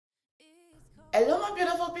Hello my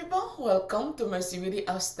beautiful people, welcome to MercyBeauty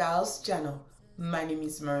Styles channel. My name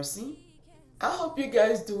is Mercy. I hope you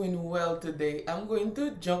guys doing well today. I'm going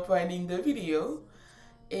to jump right in the video.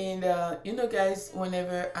 And you know guys,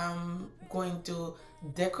 whenever I'm going to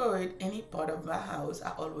decorate any part of my house,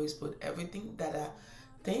 I always put everything that I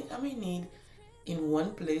think I may need in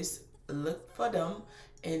one place, look for them,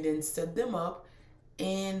 and then set them up.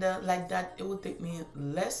 And like that, it will take me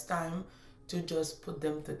less time to just put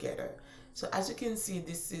them together. So as you can see,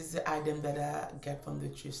 this is the item that I get from the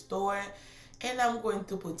thrift store, and I'm going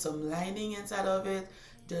to put some lighting inside of it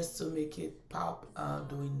just to make it pop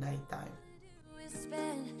during nighttime.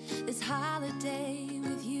 Spend this holiday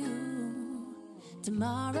with you.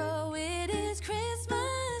 Tomorrow it is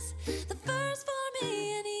Christmas, the first for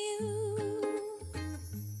me and you.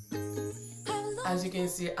 As you can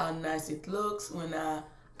see how nice it looks when I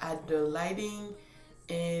add the lighting,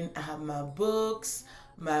 and I have my books,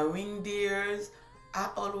 my reindeers. I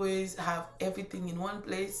always have everything in one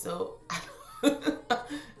place, so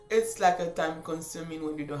it's like a time consuming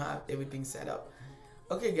when you don't have everything set up.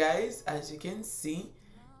 Okay guys, as you can see,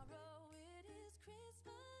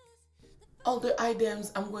 all the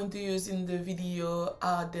items I'm going to use in the video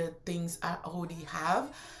are the things I already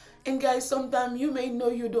have. And guys, sometimes you may know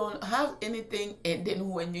you don't have anything, and then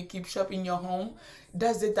when you keep shopping your home,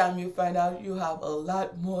 that's the time you find out you have a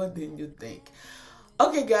lot more than you think.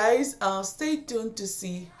 Okay guys, stay tuned to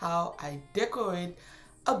see how I decorate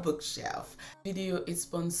a bookshelf. Video is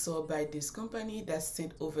sponsored by this company that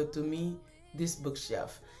sent over to me this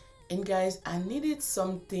bookshelf. And guys, I needed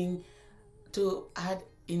something to add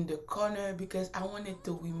in the corner because I wanted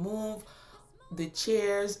to remove the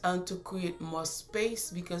chairs and to create more space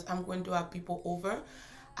because I'm going to have people over.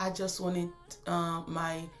 I just wanted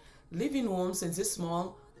my living room, since it's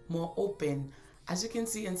small, more open. As you can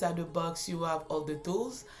see inside the box, you have all the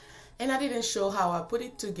tools, and I didn't show how I put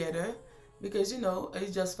it together because, you know, I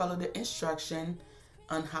just follow the instruction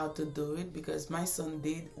on how to do it because my son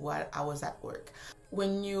did while I was at work.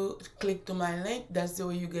 When you click to my link, that's the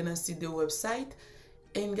way you're gonna see the website.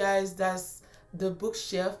 And guys, that's the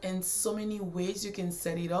bookshelf, and so many ways you can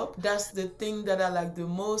set it up. That's the thing that I like the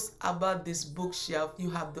most about this bookshelf. You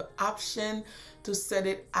have the option to set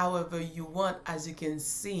it however you want, as you can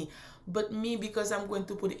see. But me, because I'm going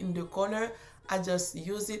to put it in the corner, I just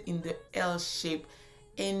use it in the L shape.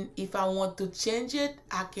 And if I want to change it,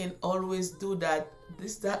 I can always do that.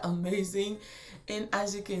 This is that amazing. And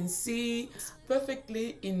as you can see, it's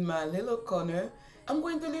perfectly in my little corner. I'm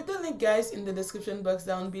going to leave the link, guys, in the description box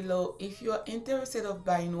down below. If you are interested of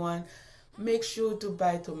buying one, make sure to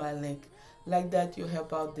buy to my link. Like that, you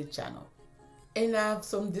help out the channel. And I have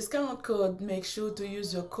some discount code. Make sure to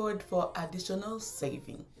use your code for additional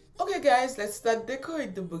saving. Okay guys, let's start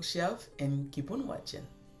decorating the bookshelf and keep on watching.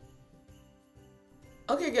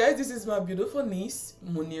 Okay guys, this is my beautiful niece,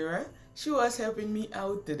 Munira. She was helping me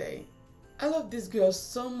out today. I love this girl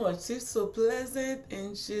so much. She's so pleasant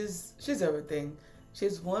and she's everything.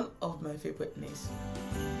 She's one of my favorite nieces.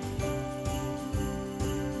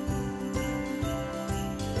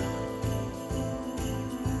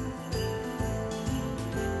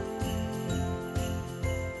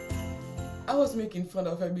 I was making fun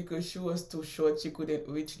of her because she was too short. She couldn't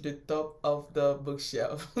reach the top of the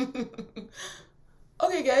bookshelf.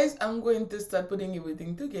 Okay guys, I'm going to start putting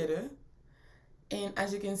everything together. And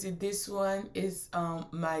as you can see, this one is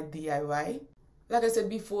my DIY. Like I said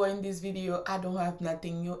before in this video, I don't have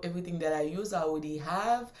nothing new. Everything that I use, I already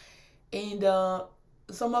have. And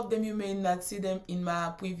some of them you may not see them in my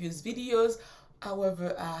previous videos.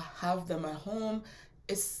 However, I have them at home.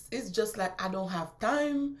 It's just like I don't have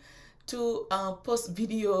time to post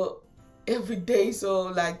video every day, so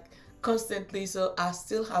like constantly, so I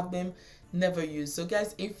still have them never used. So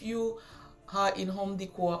guys, if you are in home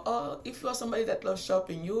decor, or if you are somebody that loves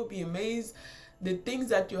shopping, you will be amazed the things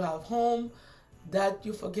that you have home that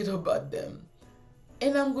you forget about them.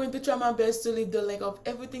 And I'm going to try my best to leave the link of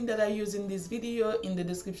everything that I use in this video in the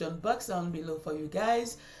description box down below for you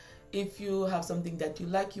guys. If you have something that you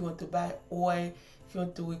like, you want to buy, or if you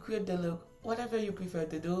want to recreate the look, whatever you prefer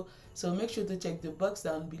to do. So make sure to check the box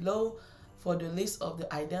down below for the list of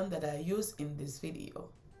the item that I use in this video.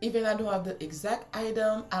 Even I don't have the exact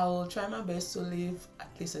item, I will try my best to leave at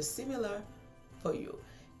least a similar for you.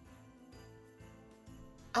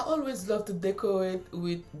 I always love to decorate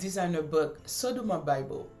with designer book, so do my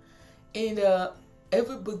Bible. And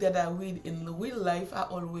every book that I read in real life, I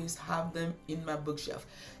always have them in my bookshelf.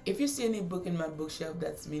 If you see any book in my bookshelf,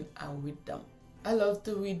 that means I read them. I love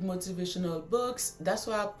to read motivational books. That's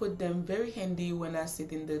why I put them very handy when I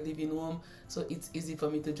sit in the living room, so it's easy for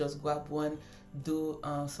me to just grab one do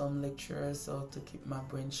some lectures or to keep my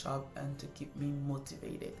brain sharp and to keep me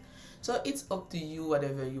motivated. So it's up to you,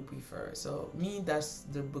 whatever you prefer. So me, that's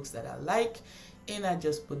the books that I like, and I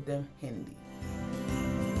just put them handy.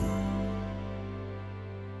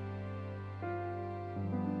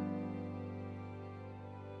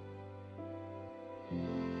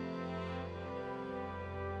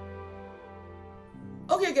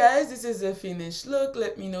 Okay guys, this is a finished look.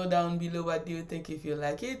 Let me know down below what do you think, if you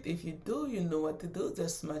like it. If you do, you know what to do.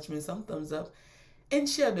 Just smash me some thumbs up and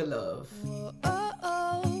share the love.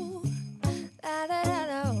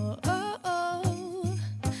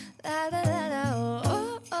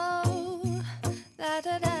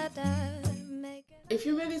 If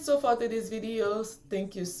you made it so far to these videos,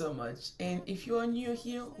 thank you so much. And if you are new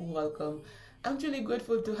here, welcome. I'm truly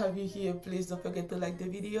grateful to have you here. Please don't forget to like the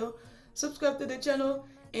video, subscribe to the channel,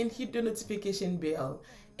 and hit the notification bell.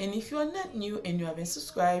 And if you are not new and you haven't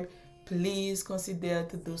subscribed, please consider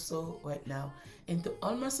to do so right now. And to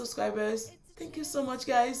all my subscribers, thank you so much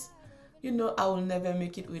guys. You know I will never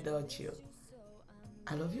make it without you.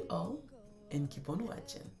 I love you all and keep on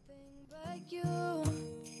watching.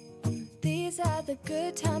 These are the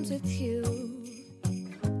good times with you.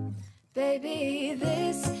 Baby,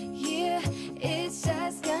 this year it's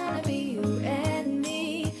just gonna be you and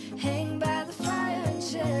me. Hang by the fire and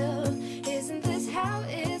chill. Isn't this how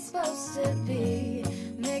it's supposed to be?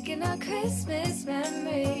 Making our Christmas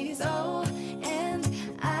memories. Oh, and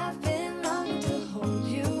I've been longing to hold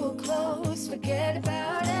you close. Forget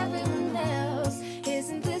about everyone else.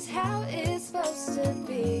 Isn't this how it's supposed to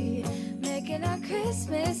be? Making our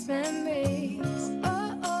Christmas memories.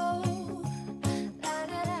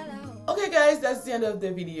 Okay guys, that's the end of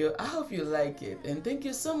the video. I hope you like it, and thank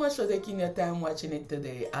you so much for taking your time watching it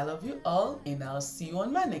today. I love you all, and I'll see you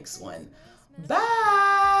on my next one.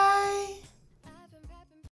 Bye.